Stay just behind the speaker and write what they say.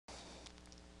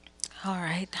All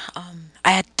right,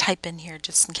 I had to type in here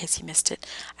just in case you missed it.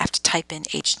 I have to type in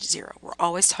H0. We're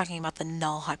always talking about the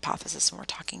null hypothesis when we're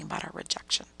talking about our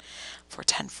rejection for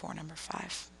 10-4 number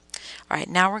 5. All right,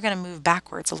 now we're going to move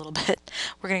backwards a little bit.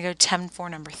 We're going to go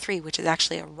 10-4 number 3, which is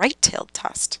actually a right-tailed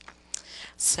test.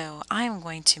 So I'm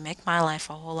going to make my life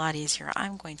a whole lot easier.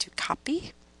 I'm going to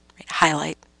copy,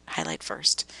 right, highlight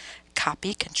first,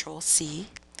 copy, Control C,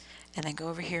 and then go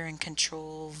over here and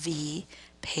Control V,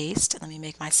 paste. Let me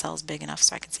make my cells big enough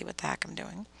so I can see what the heck I'm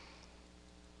doing.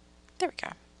 There we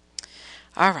go.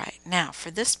 All right, now for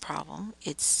this problem,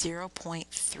 it's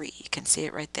 0.3. You can see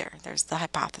it right there. There's the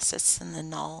hypothesis in the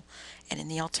null and in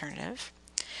the alternative.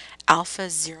 Alpha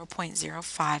is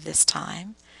 0.05 this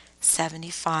time,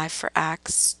 75 for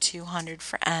x, 200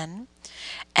 for n.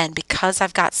 And because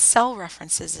I've got cell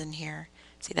references in here,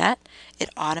 see that? It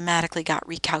automatically got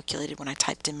recalculated when I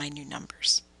typed in my new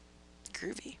numbers.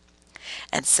 Groovy.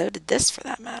 And so did this for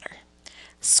that matter.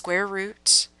 Square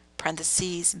root,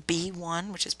 parentheses,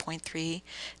 b1, which is 0.3,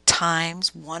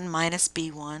 times 1 minus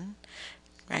b1,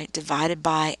 right, divided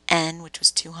by n, which was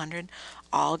 200,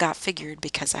 all got figured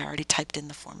because I already typed in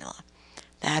the formula.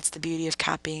 That's the beauty of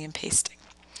copying and pasting.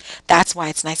 That's why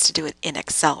it's nice to do it in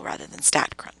Excel rather than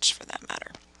StatCrunch for that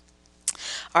matter.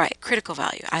 All right, critical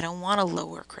value. I don't want a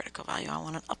lower critical value. I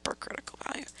want an upper critical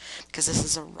value because this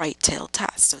is a right-tailed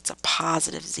test, so it's a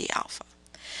positive z alpha.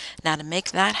 Now to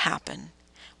make that happen,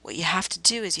 what you have to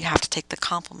do is you have to take the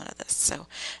complement of this. So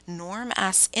norm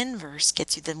S inverse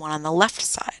gets you the one on the left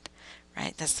side,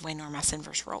 right? That's the way norm S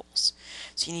inverse rolls.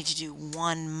 So you need to do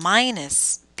 1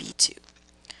 minus B2.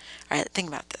 All right, think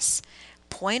about this.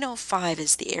 0.05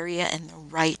 is the area in the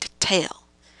right tail,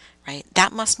 right?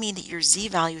 That must mean that your z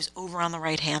value is over on the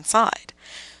right-hand side.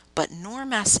 But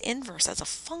norm S inverse as a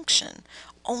function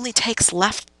only takes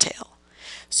left tail.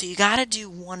 So you got to do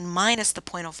 1 minus the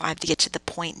 0.05 to get to the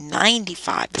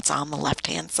 0.95 that's on the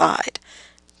left-hand side.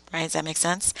 Right? Does that make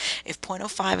sense? If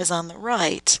 0.05 is on the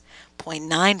right,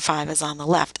 0.95 is on the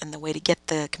left. And the way to get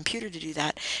the computer to do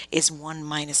that is 1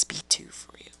 minus B2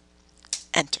 for you.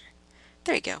 Enter.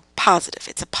 There you go. Positive.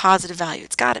 It's a positive value.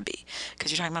 It's got to be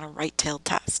because you're talking about a right-tailed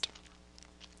test.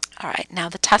 All right, now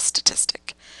the test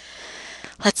statistic.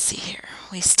 Let's see here.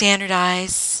 We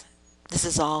standardize. This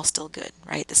is all still good,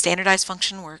 right? The standardized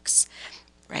function works,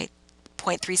 right?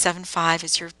 0.375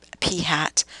 is your p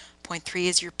hat. 0.3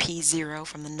 is your p0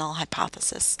 from the null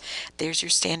hypothesis. There's your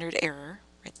standard error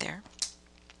right there.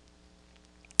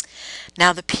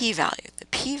 Now the p-value. The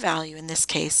p-value in this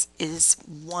case is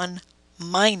 1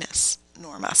 minus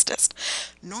norm S dist.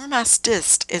 Norm S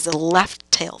dist is a left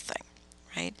tail thing,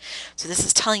 right? So this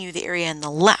is telling you the area in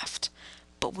the left.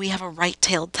 But we have a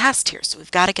right-tailed test here, so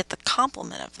we've got to get the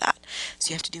complement of that.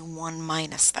 So you have to do 1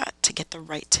 minus that to get the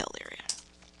right-tailed area.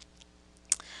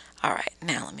 All right,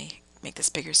 now let me make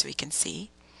this bigger so we can see.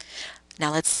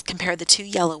 Now let's compare the two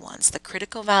yellow ones, the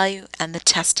critical value and the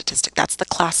test statistic. That's the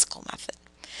classical method.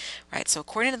 Right, so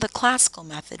according to the classical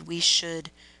method, we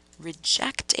should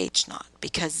reject H0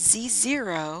 because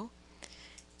Z0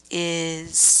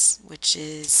 is, which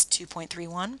is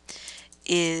 2.31,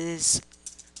 is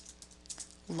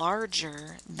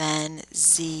larger than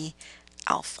Z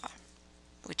alpha,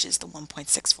 which is the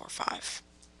 1.645.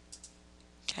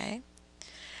 Okay?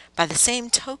 By the same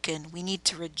token, we need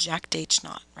to reject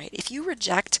H0, right? If you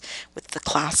reject with the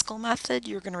classical method,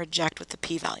 you're going to reject with the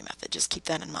p-value method. Just keep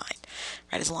that in mind,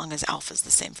 right? As long as alpha is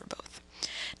the same for both.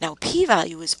 Now,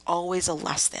 p-value is always a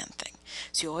less than thing.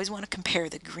 So you always want to compare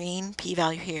the green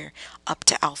p-value here up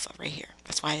to alpha right here.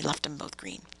 That's why I left them both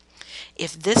green.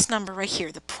 If this number right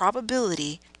here, the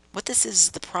probability, what this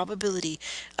is the probability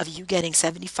of you getting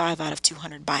 75 out of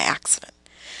 200 by accident.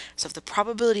 So if the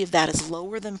probability of that is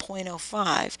lower than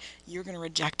 0.05, you're going to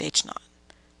reject H0,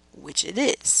 which it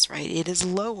is, right? It is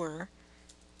lower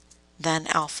than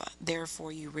alpha.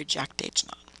 Therefore, you reject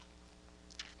H0.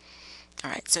 All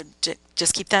right, so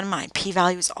just keep that in mind.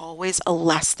 P-value is always a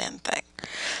less than thing.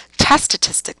 Test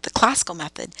statistic, the classical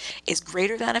method, is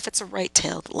greater than if it's a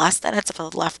right-tailed, less than if it's a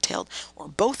left-tailed, or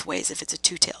both ways if it's a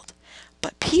two-tailed.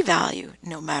 But p-value,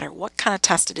 no matter what kind of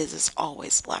test it is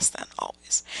always less than,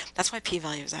 always. That's why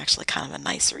p-value is actually kind of a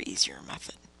nicer, easier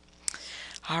method.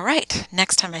 All right,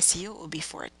 next time I see you, it will be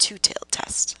for a two-tailed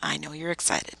test. I know you're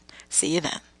excited. See you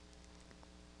then.